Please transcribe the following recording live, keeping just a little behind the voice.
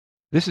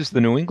This is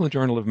the New England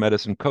Journal of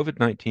Medicine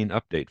COVID-19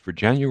 update for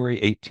January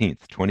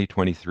 18th,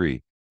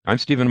 2023. I'm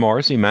Stephen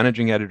Morrissey,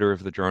 managing editor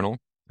of the journal,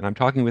 and I'm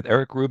talking with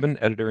Eric Rubin,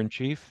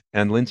 editor-in-chief,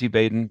 and Lindsay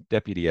Baden,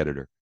 deputy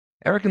editor.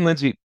 Eric and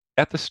Lindsay,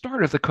 at the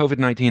start of the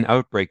COVID-19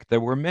 outbreak, there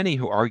were many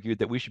who argued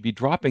that we should be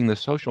dropping the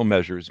social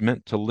measures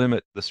meant to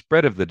limit the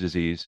spread of the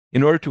disease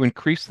in order to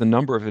increase the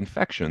number of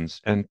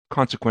infections and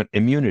consequent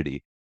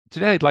immunity.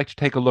 Today, I'd like to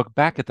take a look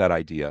back at that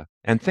idea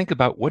and think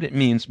about what it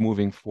means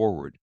moving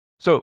forward.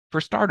 So, for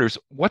starters,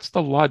 what's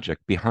the logic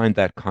behind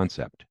that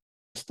concept?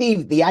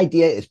 Steve, the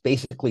idea is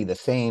basically the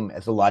same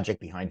as the logic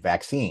behind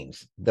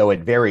vaccines, though it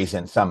varies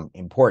in some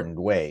important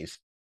ways.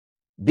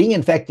 Being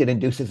infected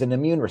induces an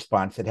immune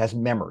response that has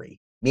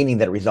memory, meaning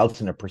that it results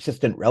in a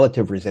persistent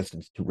relative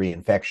resistance to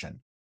reinfection.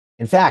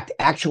 In fact,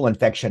 actual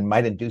infection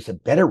might induce a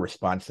better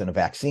response than a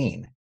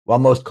vaccine. While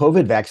most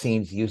COVID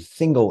vaccines use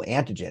single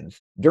antigens,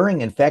 during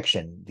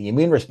infection, the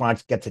immune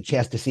response gets a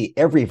chance to see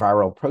every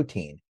viral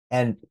protein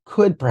and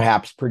could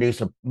perhaps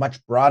produce a much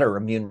broader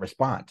immune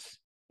response.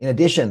 In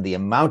addition, the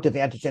amount of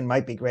antigen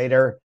might be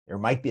greater, there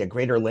might be a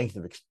greater length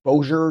of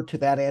exposure to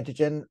that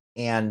antigen,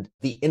 and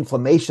the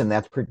inflammation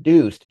that's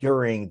produced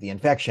during the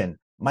infection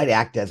might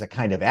act as a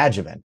kind of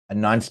adjuvant, a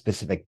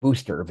nonspecific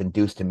booster of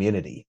induced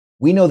immunity.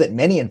 We know that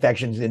many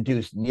infections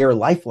induce near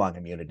lifelong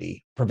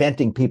immunity,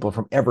 preventing people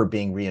from ever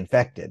being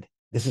reinfected.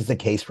 This is the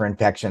case for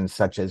infections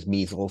such as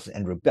measles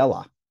and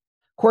rubella.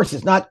 Of course,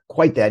 it's not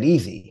quite that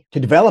easy. To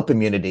develop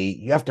immunity,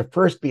 you have to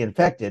first be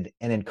infected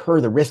and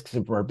incur the risks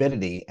of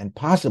morbidity and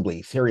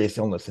possibly serious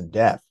illness and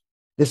death.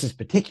 This is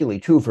particularly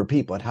true for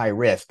people at high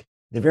risk,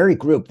 the very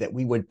group that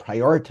we would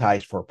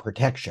prioritize for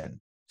protection.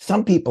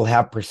 Some people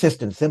have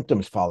persistent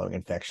symptoms following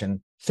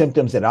infection,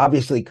 symptoms that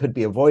obviously could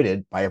be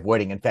avoided by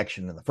avoiding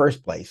infection in the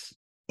first place.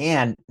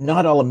 And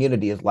not all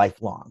immunity is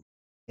lifelong.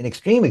 An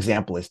extreme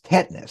example is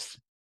tetanus.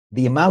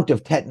 The amount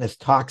of tetanus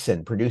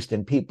toxin produced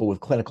in people with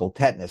clinical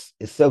tetanus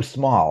is so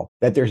small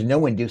that there's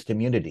no induced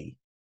immunity.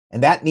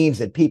 And that means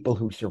that people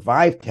who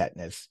survive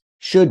tetanus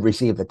should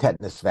receive the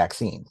tetanus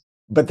vaccine.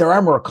 But there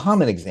are more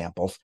common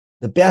examples.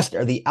 The best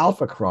are the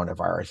alpha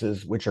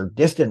coronaviruses, which are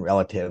distant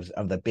relatives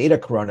of the beta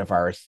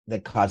coronavirus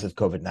that causes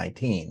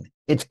COVID-19.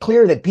 It's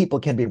clear that people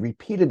can be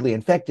repeatedly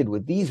infected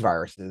with these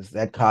viruses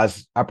that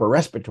cause upper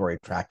respiratory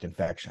tract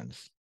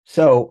infections.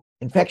 So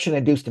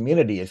infection-induced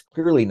immunity is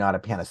clearly not a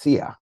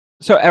panacea.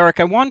 So, Eric,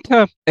 I want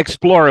to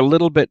explore a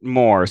little bit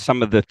more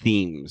some of the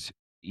themes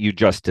you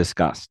just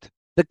discussed.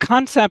 The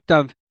concept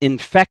of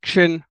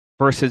infection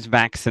versus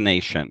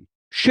vaccination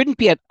shouldn't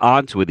be at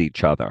odds with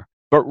each other,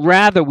 but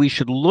rather we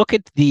should look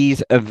at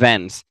these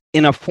events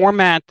in a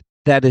format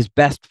that is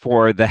best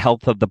for the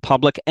health of the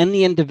public and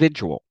the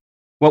individual.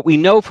 What we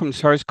know from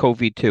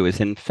SARS-CoV-2 is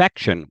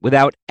infection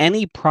without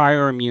any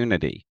prior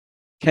immunity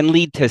can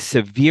lead to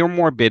severe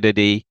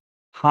morbidity,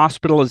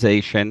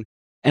 hospitalization,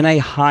 and a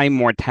high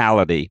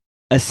mortality,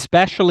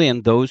 especially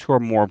in those who are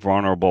more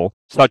vulnerable,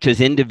 such as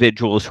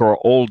individuals who are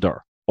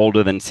older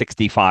than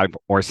 65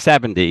 or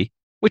 70,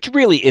 which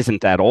really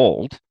isn't that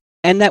old,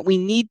 and that we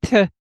need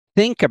to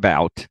think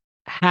about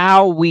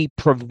how we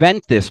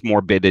prevent this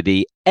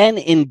morbidity and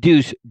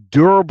induce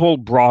durable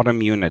broad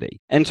immunity.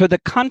 And so the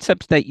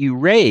concepts that you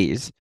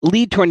raise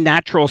lead to a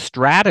natural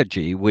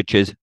strategy, which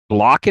is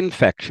block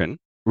infection,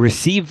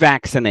 receive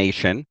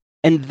vaccination,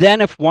 and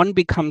then if one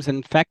becomes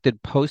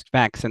infected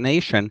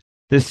post-vaccination,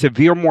 the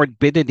severe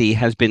morbidity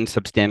has been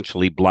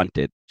substantially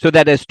blunted. So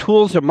that as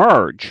tools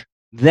emerge,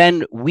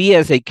 then we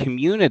as a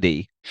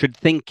community should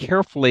think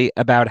carefully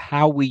about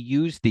how we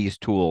use these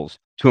tools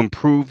to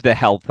improve the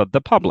health of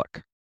the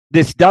public.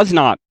 This does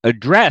not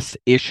address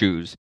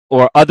issues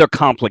or other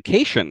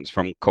complications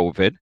from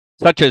COVID,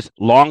 such as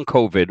long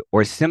COVID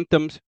or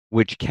symptoms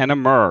which can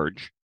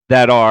emerge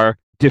that are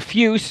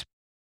diffuse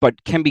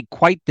but can be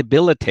quite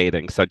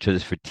debilitating, such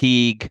as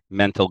fatigue,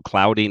 mental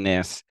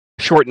cloudiness,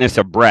 shortness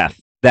of breath,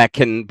 that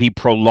can be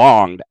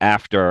prolonged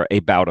after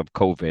a bout of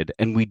COVID.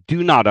 And we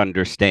do not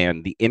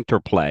understand the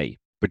interplay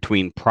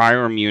between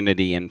prior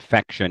immunity,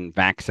 infection,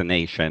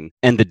 vaccination,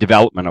 and the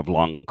development of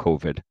long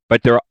COVID.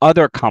 But there are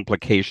other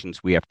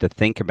complications we have to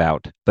think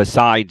about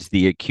besides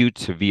the acute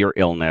severe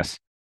illness.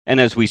 And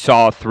as we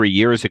saw 3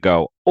 years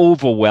ago,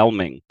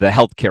 overwhelming the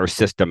healthcare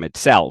system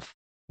itself,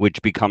 which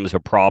becomes a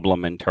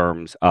problem in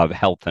terms of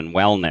health and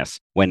wellness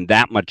when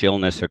that much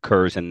illness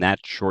occurs in that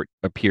short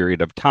a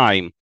period of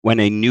time, when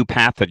a new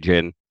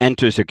pathogen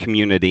enters a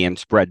community and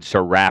spreads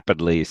so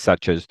rapidly,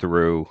 such as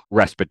through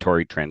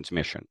respiratory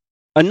transmission.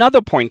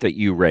 Another point that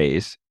you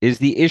raise is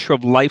the issue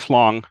of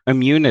lifelong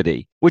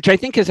immunity, which I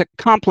think is a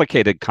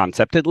complicated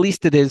concept, at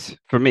least it is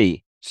for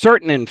me.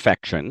 Certain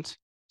infections,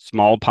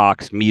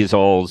 smallpox,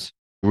 measles,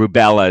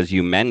 rubella, as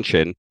you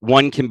mentioned,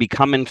 one can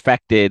become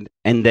infected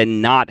and then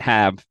not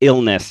have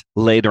illness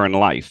later in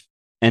life.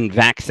 And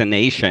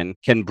vaccination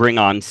can bring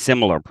on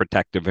similar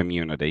protective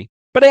immunity.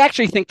 But I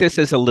actually think this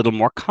is a little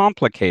more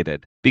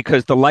complicated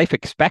because the life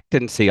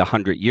expectancy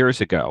 100 years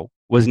ago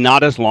was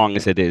not as long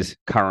as it is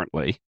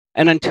currently.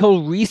 And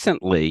until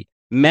recently,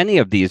 many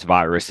of these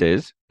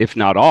viruses, if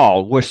not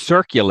all, were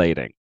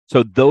circulating.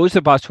 So those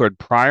of us who had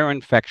prior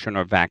infection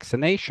or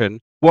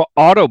vaccination were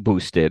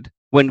auto-boosted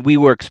when we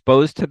were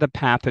exposed to the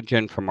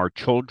pathogen from our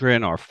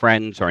children, our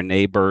friends, our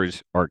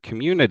neighbors, our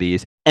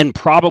communities, and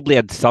probably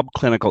had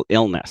subclinical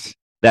illness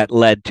that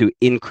led to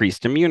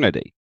increased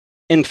immunity.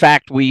 In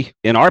fact, we,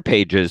 in our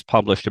pages,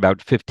 published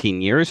about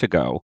 15 years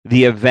ago,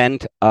 the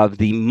event of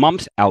the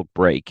mumps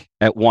outbreak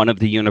at one of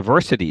the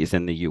universities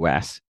in the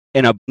US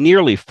in a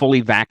nearly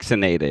fully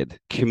vaccinated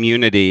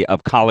community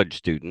of college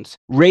students,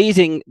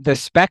 raising the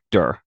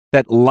specter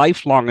that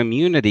lifelong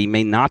immunity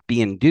may not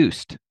be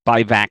induced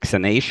by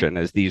vaccination,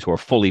 as these were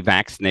fully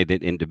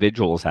vaccinated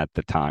individuals at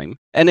the time.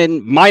 And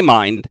in my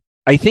mind,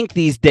 I think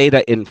these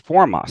data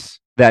inform us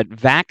that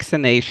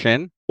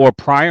vaccination or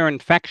prior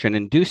infection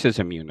induces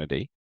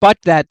immunity, but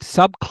that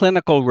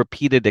subclinical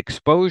repeated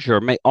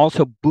exposure may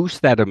also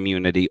boost that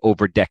immunity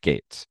over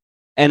decades.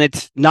 And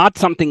it's not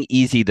something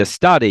easy to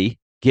study,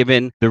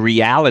 given the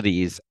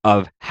realities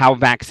of how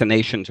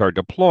vaccinations are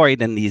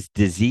deployed and these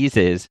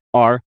diseases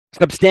are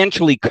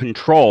substantially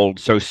controlled,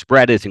 so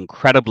spread is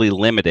incredibly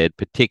limited,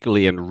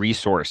 particularly in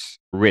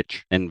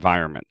resource-rich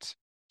environments.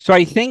 So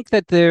I think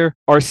that there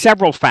are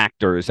several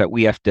factors that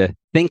we have to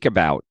think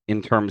about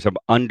in terms of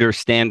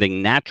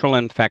understanding natural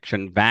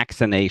infection,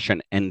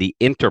 vaccination, and the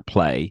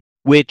interplay,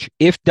 which,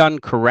 if done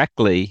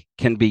correctly,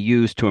 can be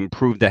used to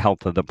improve the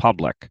health of the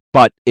public.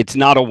 But it's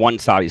not a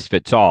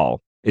one-size-fits-all.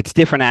 It's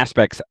different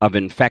aspects of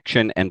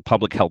infection and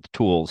public health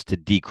tools to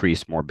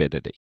decrease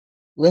morbidity.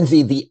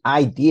 Lindsay, the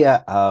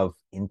idea of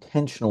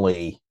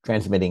intentionally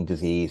transmitting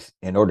disease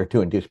in order to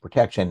induce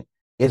protection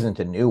isn't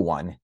a new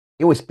one.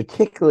 It was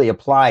particularly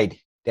applied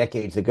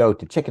decades ago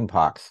to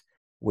chickenpox,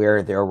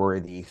 where there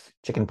were these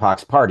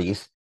chickenpox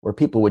parties where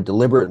people would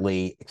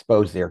deliberately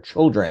expose their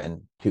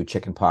children to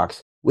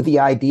chickenpox with the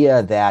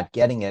idea that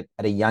getting it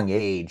at a young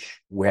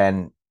age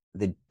when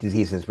the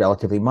disease is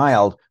relatively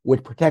mild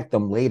would protect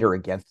them later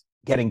against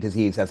getting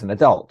disease as an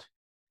adult.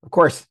 Of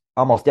course,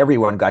 almost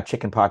everyone got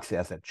chickenpox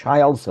as a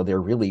child, so there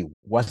really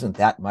wasn't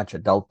that much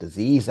adult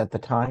disease at the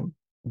time.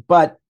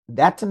 But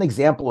that's an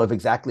example of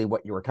exactly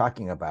what you were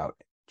talking about.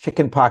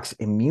 Chickenpox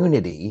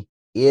immunity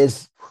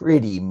is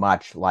pretty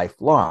much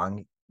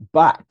lifelong,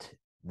 but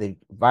the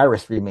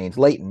virus remains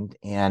latent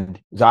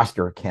and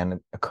zoster can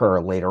occur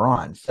later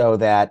on. So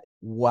that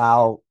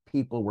while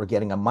people were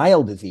getting a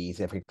mild disease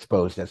if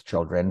exposed as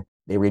children,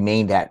 they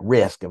remained at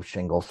risk of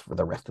shingles for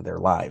the rest of their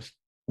lives.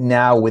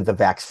 Now with the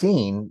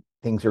vaccine,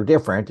 things are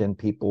different and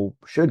people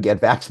should get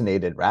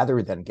vaccinated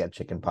rather than get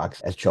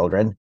chickenpox as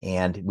children.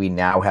 And we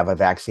now have a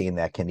vaccine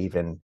that can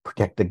even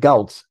protect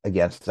adults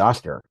against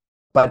zoster.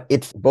 But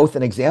it's both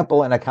an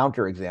example and a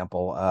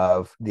counterexample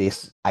of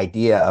this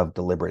idea of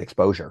deliberate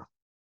exposure.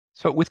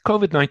 So with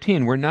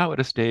COVID-19, we're now at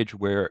a stage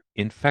where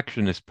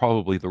infection is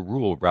probably the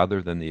rule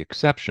rather than the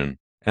exception.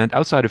 And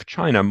outside of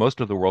China, most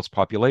of the world's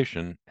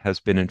population has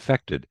been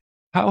infected.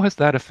 How has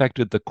that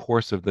affected the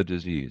course of the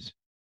disease?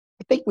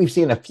 I think we've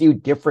seen a few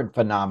different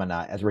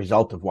phenomena as a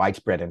result of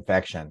widespread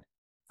infection.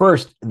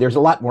 First, there's a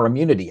lot more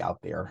immunity out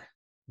there.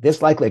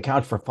 This likely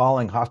accounts for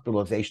falling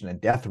hospitalization and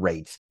death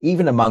rates,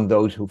 even among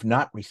those who've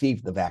not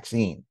received the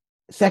vaccine.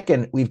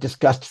 Second, we've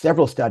discussed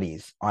several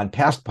studies on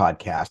past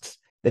podcasts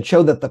that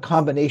show that the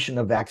combination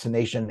of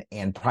vaccination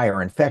and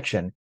prior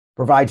infection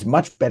provides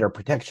much better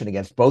protection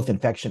against both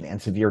infection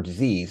and severe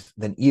disease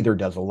than either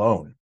does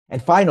alone. And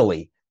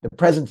finally, the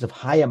presence of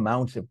high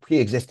amounts of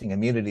pre-existing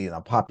immunity in the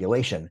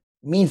population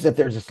means that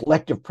there's a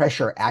selective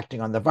pressure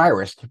acting on the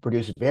virus to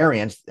produce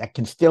variants that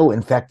can still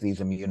infect these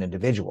immune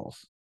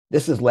individuals.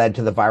 This has led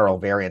to the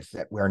viral variants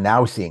that we're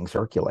now seeing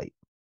circulate.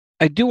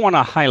 I do want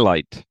to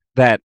highlight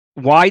that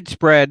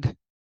widespread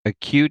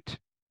acute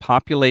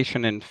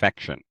population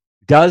infection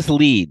does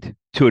lead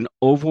to an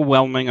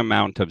overwhelming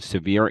amount of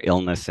severe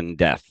illness and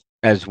death,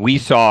 as we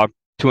saw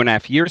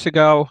 2.5 years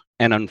ago,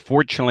 and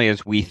unfortunately,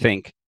 as we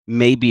think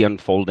may be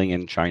unfolding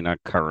in China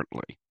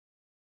currently.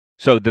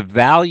 So the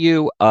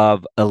value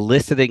of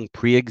eliciting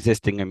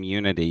pre-existing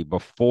immunity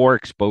before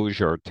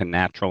exposure to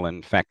natural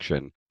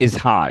infection is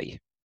high.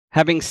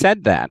 Having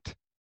said that,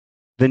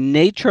 the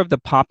nature of the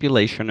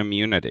population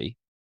immunity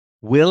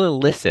will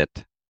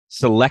elicit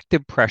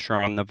selective pressure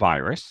on the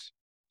virus,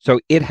 so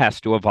it has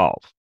to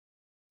evolve.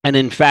 And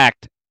in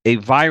fact, a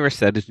virus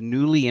that is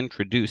newly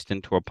introduced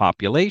into a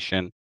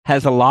population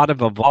has a lot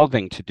of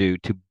evolving to do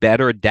to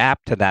better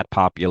adapt to that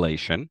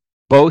population,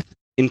 both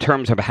in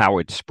terms of how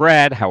it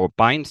spread, how it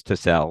binds to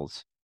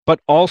cells, but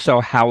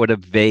also how it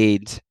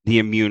evades the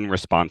immune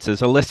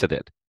responses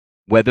elicited,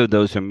 whether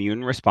those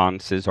immune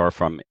responses are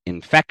from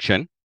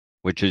infection,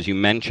 which, as you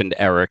mentioned,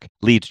 Eric,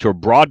 leads to a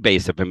broad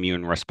base of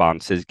immune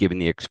responses given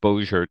the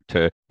exposure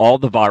to all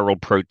the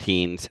viral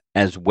proteins,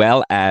 as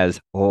well as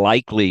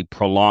likely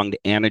prolonged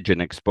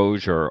antigen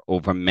exposure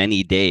over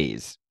many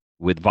days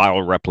with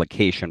viral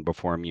replication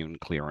before immune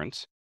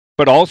clearance,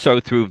 but also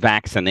through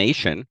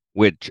vaccination,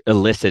 which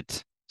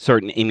elicits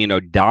certain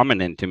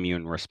immunodominant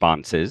immune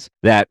responses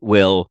that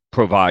will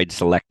provide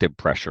selective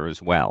pressure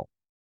as well.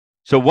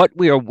 So what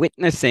we are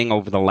witnessing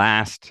over the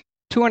last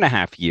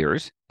 2.5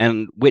 years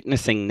and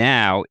witnessing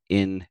now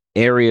in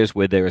areas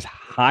where there's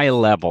high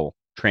level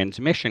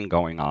transmission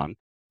going on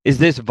is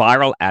this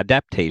viral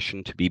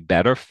adaptation to be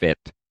better fit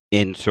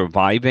in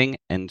surviving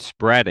and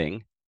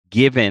spreading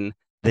given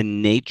the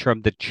nature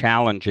of the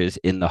challenges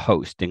in the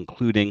host,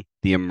 including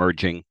the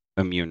emerging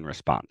immune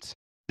response.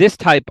 This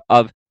type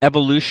of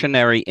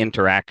evolutionary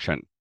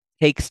interaction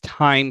takes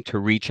time to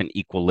reach an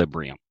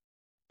equilibrium.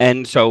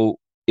 And so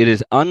it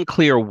is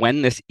unclear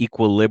when this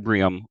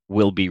equilibrium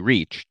will be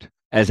reached,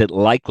 as it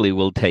likely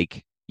will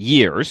take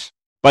years,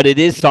 but it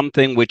is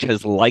something which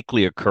has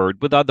likely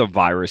occurred with other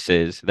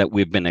viruses that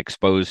we've been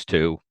exposed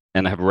to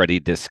and have already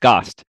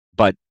discussed.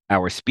 But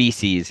our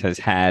species has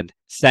had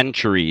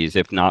centuries,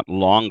 if not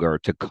longer,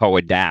 to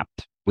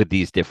co-adapt with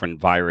these different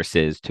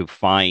viruses to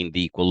find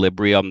the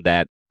equilibrium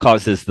that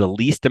causes the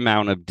least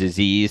amount of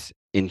disease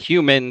in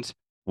humans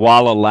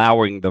while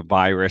allowing the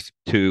virus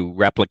to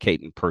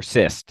replicate and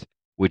persist,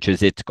 which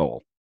is its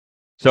goal.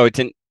 So it's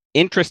an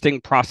interesting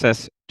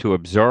process to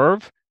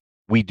observe.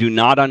 We do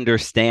not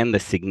understand the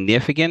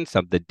significance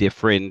of the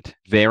different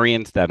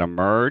variants that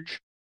emerge.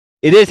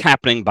 It is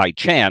happening by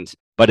chance,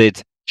 but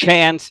it's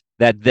chance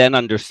that then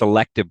under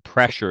selective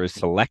pressure is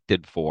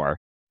selected for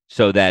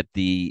so that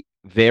the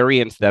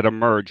variants that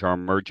emerge are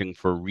emerging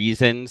for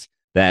reasons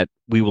that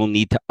we will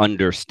need to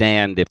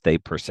understand if they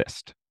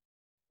persist.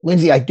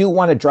 Lindsay, I do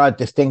want to draw a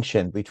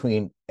distinction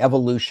between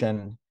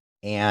evolution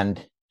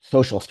and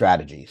social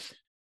strategies.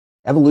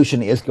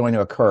 Evolution is going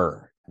to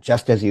occur,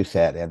 just as you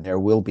said, and there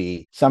will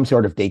be some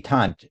sort of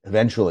détente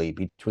eventually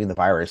between the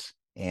virus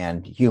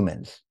and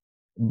humans.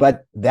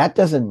 But that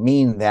doesn't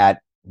mean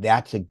that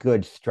that's a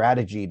good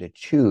strategy to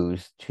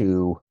choose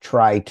to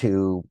try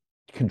to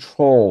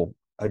control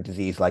a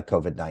disease like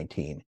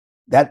COVID-19.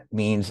 That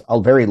means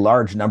a very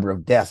large number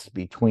of deaths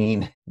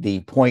between the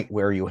point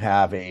where you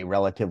have a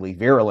relatively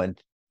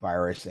virulent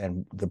virus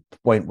and the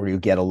point where you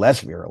get a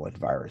less virulent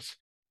virus.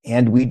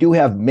 And we do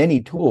have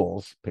many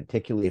tools,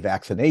 particularly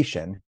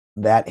vaccination,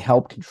 that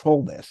help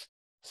control this.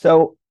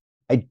 So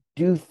I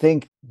do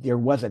think there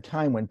was a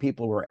time when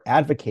people were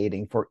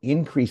advocating for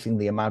increasing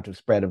the amount of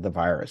spread of the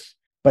virus.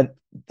 But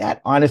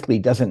that honestly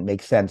doesn't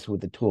make sense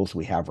with the tools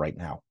we have right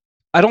now.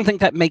 I don't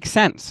think that makes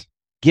sense.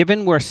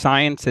 Given where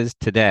science is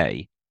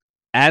today,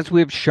 as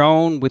we've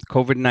shown with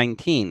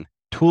COVID-19,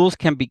 tools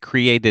can be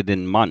created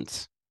in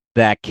months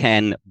that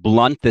can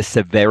blunt the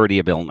severity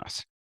of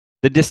illness.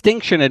 The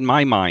distinction in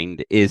my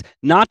mind is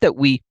not that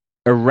we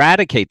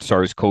eradicate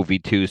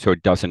SARS-CoV-2 so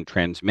it doesn't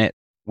transmit.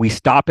 We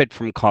stop it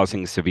from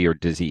causing severe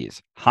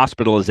disease,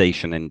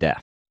 hospitalization, and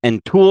death.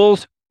 And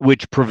tools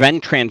which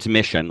prevent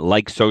transmission,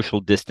 like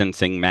social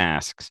distancing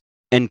masks,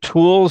 and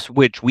tools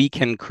which we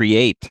can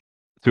create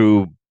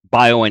through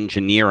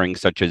bioengineering,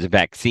 such as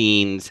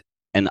vaccines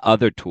and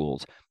other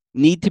tools,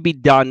 need to be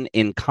done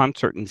in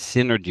concert and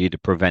synergy to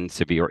prevent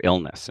severe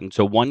illness. And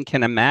so one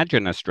can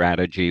imagine a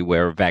strategy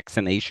where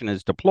vaccination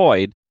is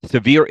deployed,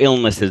 severe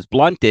illness is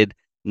blunted,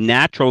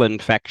 natural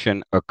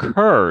infection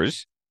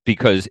occurs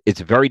because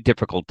it's very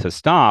difficult to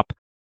stop,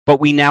 but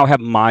we now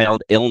have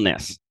mild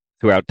illness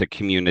throughout the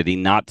community,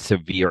 not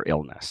severe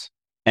illness.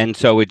 And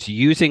so it's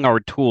using our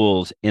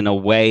tools in a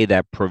way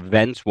that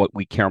prevents what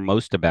we care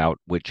most about,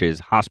 which is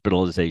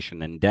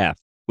hospitalization and death,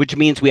 which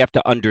means we have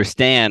to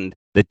understand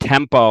the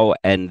tempo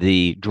and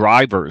the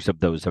drivers of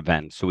those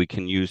events so we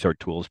can use our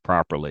tools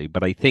properly.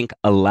 But I think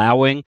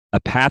allowing a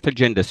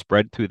pathogen to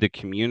spread through the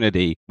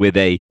community with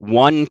a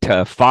 1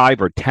 to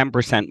 5 or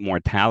 10%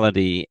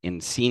 mortality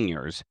in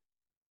seniors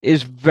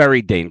is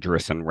very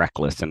dangerous and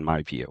reckless in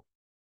my view.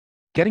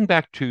 Getting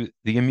back to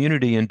the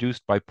immunity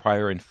induced by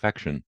prior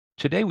infection,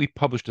 today we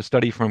published a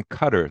study from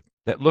Qatar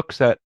that looks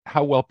at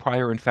how well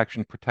prior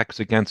infection protects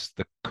against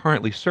the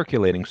currently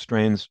circulating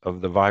strains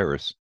of the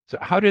virus. So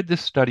how did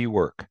this study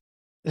work?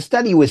 The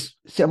study was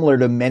similar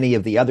to many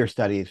of the other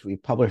studies we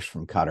published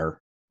from Qatar.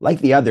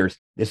 Like the others,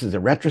 this is a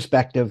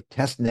retrospective,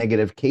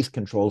 test-negative case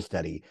control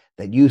study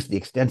that used the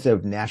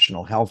extensive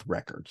national health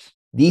records.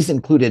 These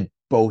included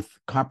both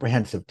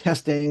comprehensive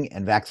testing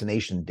and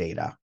vaccination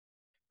data.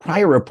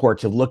 Prior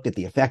reports have looked at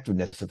the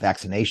effectiveness of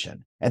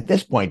vaccination. At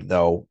this point,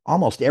 though,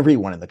 almost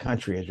everyone in the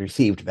country has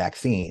received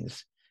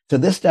vaccines. So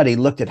this study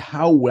looked at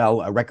how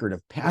well a record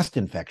of past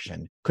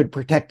infection could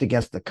protect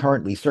against the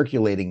currently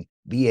circulating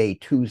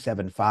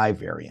BA.275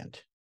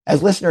 variant.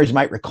 As listeners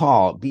might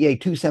recall,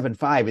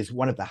 BA.275 is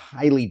one of the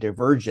highly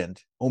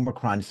divergent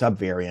Omicron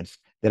subvariants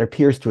that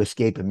appears to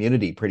escape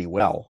immunity pretty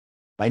well.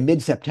 By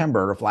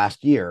mid-September of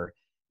last year,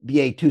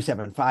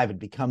 BA.275 had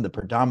become the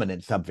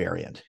predominant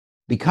subvariant.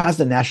 Because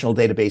the national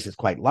database is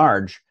quite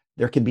large,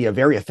 there can be a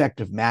very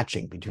effective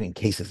matching between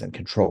cases and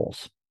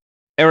controls.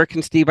 Eric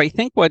and Steve, I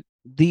think what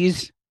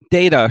these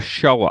data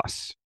show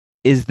us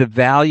is the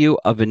value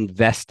of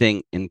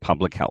investing in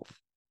public health.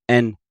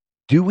 And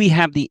do we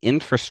have the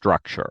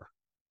infrastructure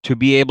to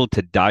be able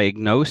to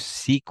diagnose,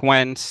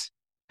 sequence,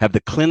 have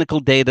the clinical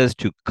data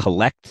to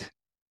collect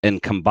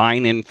and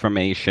combine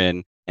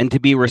information, and to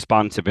be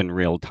responsive in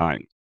real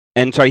time?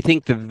 And so I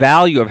think the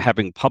value of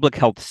having public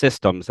health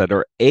systems that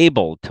are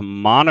able to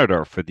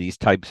monitor for these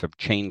types of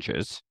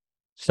changes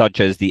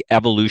such as the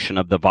evolution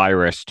of the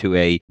virus to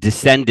a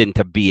descendant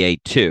of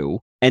BA2,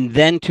 and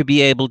then to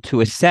be able to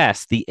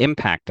assess the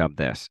impact of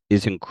this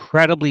is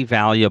incredibly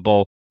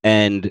valuable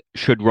and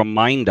should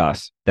remind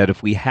us that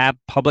if we have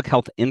public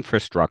health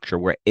infrastructure,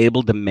 we're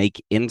able to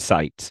make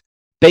insights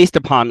based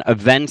upon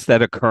events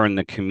that occur in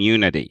the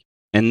community.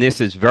 And this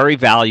is very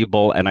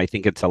valuable, and I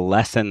think it's a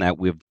lesson that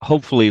we've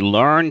hopefully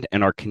learned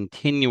and are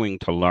continuing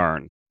to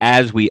learn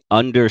as we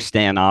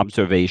understand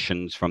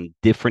observations from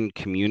different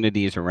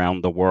communities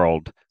around the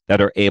world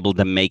that are able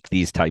to make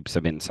these types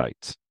of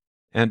insights.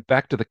 And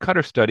back to the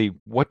Cutter study,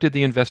 what did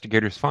the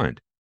investigators find?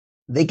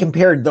 They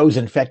compared those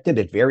infected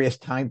at various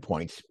time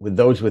points with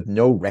those with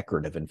no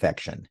record of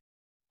infection.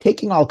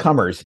 Taking all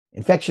comers,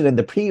 infection in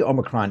the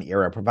pre-Omicron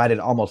era provided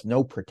almost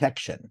no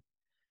protection.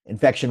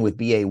 Infection with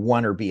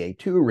BA1 or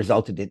BA2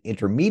 resulted in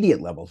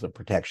intermediate levels of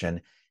protection,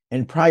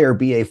 and prior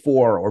BA4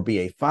 or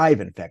BA5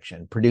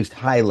 infection produced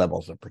high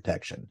levels of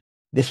protection.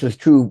 This was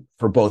true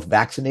for both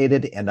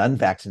vaccinated and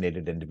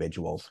unvaccinated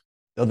individuals,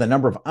 though the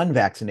number of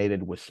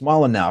unvaccinated was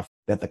small enough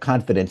that the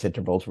confidence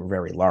intervals were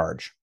very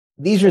large.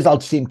 These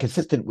results seem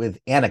consistent with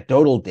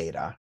anecdotal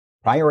data.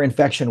 Prior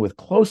infection with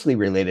closely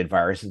related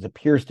viruses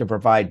appears to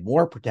provide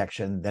more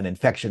protection than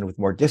infection with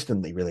more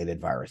distantly related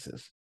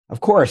viruses. Of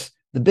course,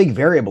 the big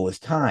variable is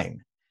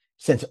time.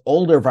 Since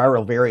older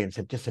viral variants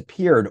have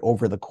disappeared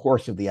over the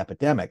course of the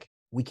epidemic,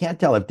 we can't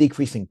tell if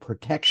decreasing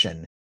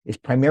protection is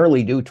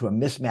primarily due to a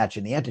mismatch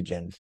in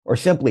antigens or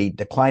simply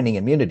declining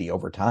immunity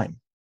over time.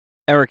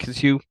 Eric,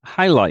 as you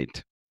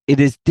highlight,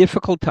 it is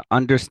difficult to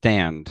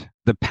understand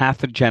the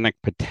pathogenic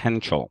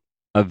potential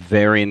of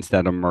variants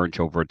that emerge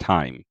over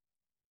time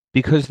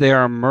because they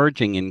are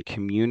emerging in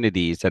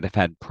communities that have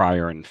had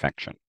prior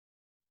infection.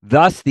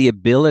 Thus, the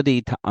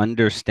ability to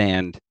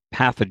understand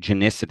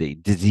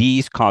pathogenicity,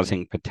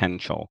 disease-causing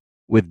potential,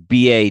 with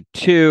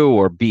BA2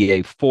 or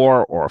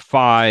BA4 or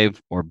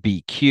 5 or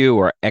BQ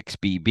or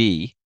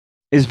XBB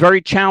is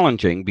very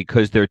challenging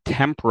because they're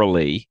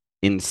temporally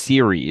in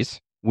series,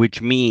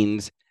 which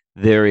means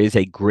there is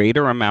a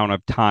greater amount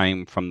of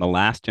time from the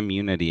last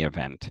immunity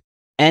event,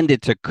 and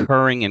it's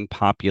occurring in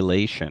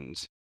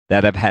populations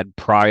that have had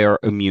prior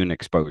immune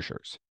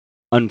exposures.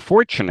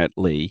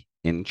 Unfortunately,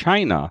 in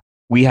China,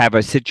 we have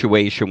a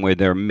situation where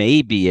there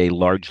may be a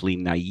largely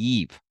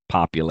naive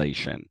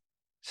population,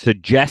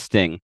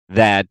 suggesting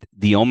that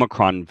the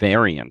Omicron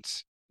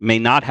variants may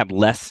not have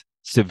less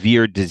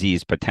severe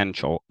disease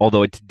potential,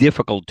 although it's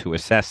difficult to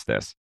assess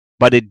this.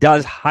 But it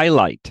does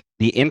highlight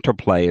the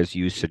interplay, as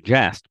you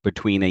suggest,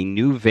 between a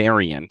new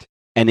variant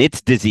and its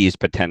disease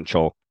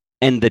potential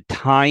and the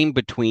time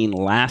between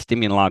last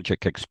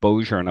immunologic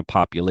exposure in a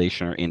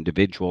population or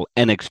individual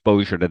and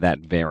exposure to that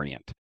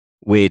variant,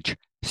 which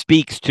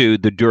speaks to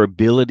the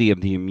durability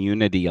of the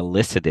immunity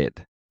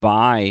elicited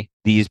by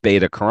these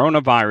beta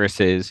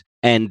coronaviruses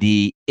and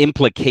the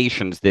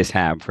implications this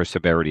have for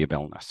severity of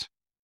illness.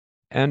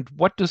 And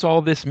what does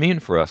all this mean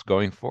for us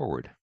going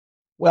forward?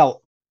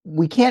 Well,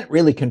 we can't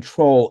really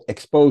control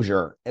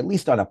exposure, at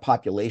least on a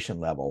population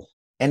level,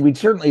 and we'd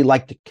certainly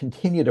like to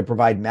continue to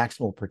provide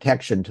maximal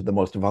protection to the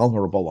most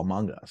vulnerable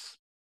among us.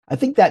 I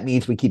think that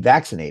means we keep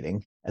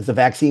vaccinating, as the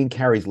vaccine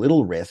carries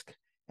little risk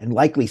and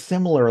likely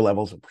similar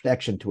levels of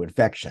protection to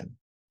infection.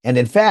 And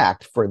in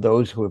fact, for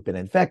those who have been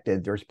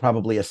infected, there's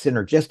probably a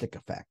synergistic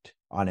effect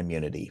on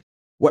immunity.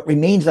 What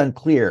remains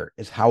unclear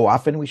is how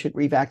often we should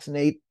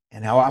revaccinate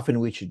and how often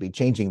we should be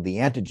changing the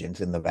antigens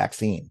in the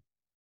vaccine.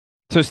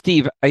 So,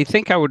 Steve, I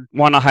think I would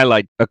want to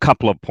highlight a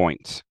couple of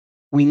points.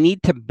 We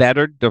need to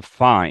better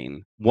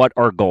define what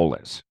our goal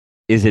is.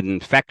 Is it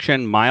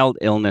infection, mild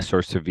illness,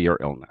 or severe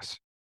illness?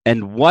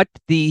 And what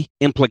the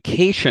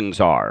implications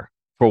are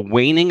for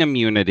waning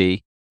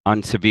immunity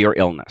on severe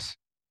illness.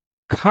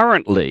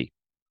 Currently,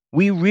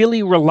 we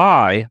really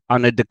rely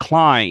on a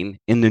decline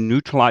in the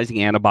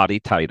neutralizing antibody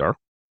titer,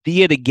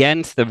 be it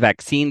against the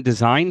vaccine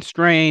design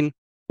strain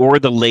or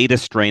the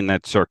latest strain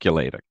that's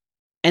circulating.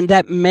 And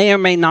that may or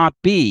may not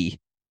be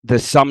the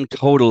sum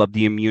total of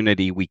the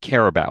immunity we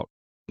care about.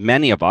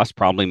 Many of us,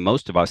 probably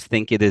most of us,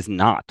 think it is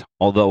not,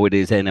 although it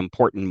is an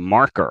important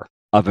marker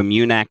of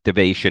immune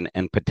activation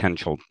and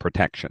potential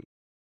protection.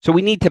 So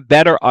we need to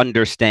better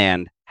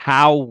understand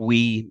how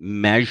we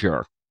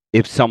measure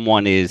if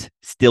someone is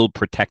still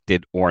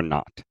protected or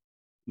not.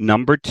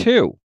 Number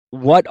two,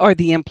 what are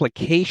the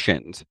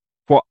implications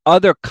for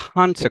other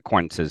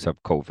consequences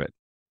of COVID,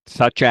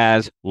 such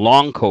as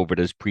long COVID,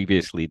 as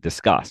previously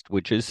discussed,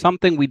 which is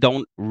something we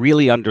don't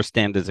really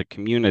understand as a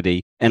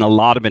community, and a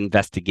lot of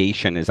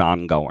investigation is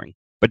ongoing.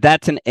 But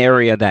that's an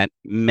area that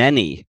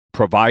many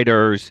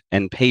providers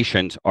and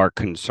patients are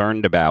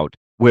concerned about,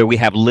 where we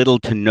have little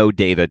to no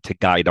data to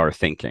guide our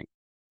thinking.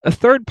 A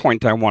third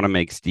point I want to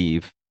make,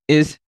 Steve,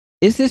 is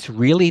this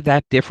really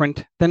that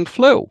different than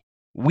flu?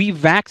 We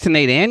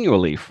vaccinate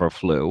annually for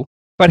flu,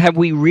 but have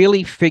we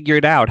really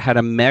figured out how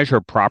to measure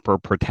proper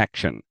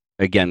protection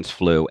against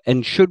flu?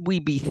 And should we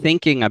be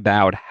thinking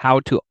about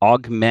how to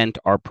augment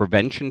our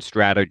prevention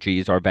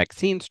strategies, our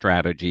vaccine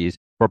strategies,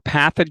 for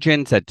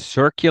pathogens that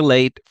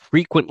circulate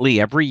frequently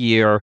every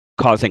year,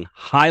 causing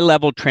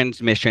high-level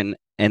transmission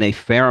and a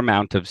fair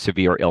amount of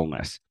severe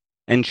illness?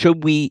 And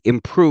should we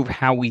improve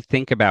how we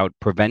think about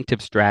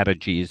preventive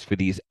strategies for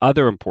these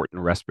other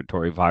important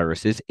respiratory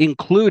viruses,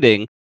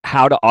 including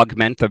how to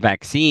augment the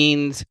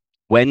vaccines,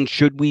 when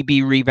should we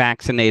be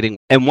revaccinating,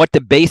 and what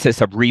the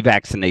basis of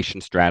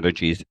revaccination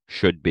strategies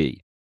should be?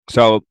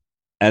 So,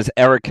 as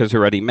Eric has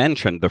already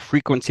mentioned, the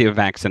frequency of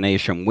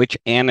vaccination, which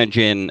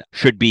antigen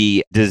should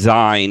be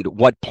designed,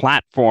 what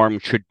platform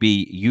should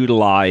be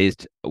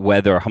utilized,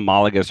 whether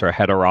homologous or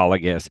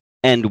heterologous,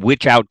 and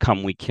which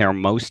outcome we care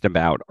most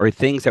about are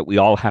things that we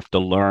all have to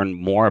learn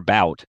more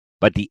about.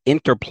 But the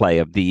interplay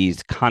of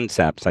these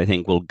concepts, I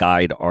think, will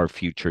guide our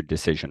future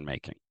decision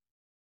making.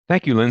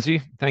 Thank you,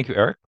 Lindsay. Thank you,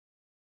 Eric.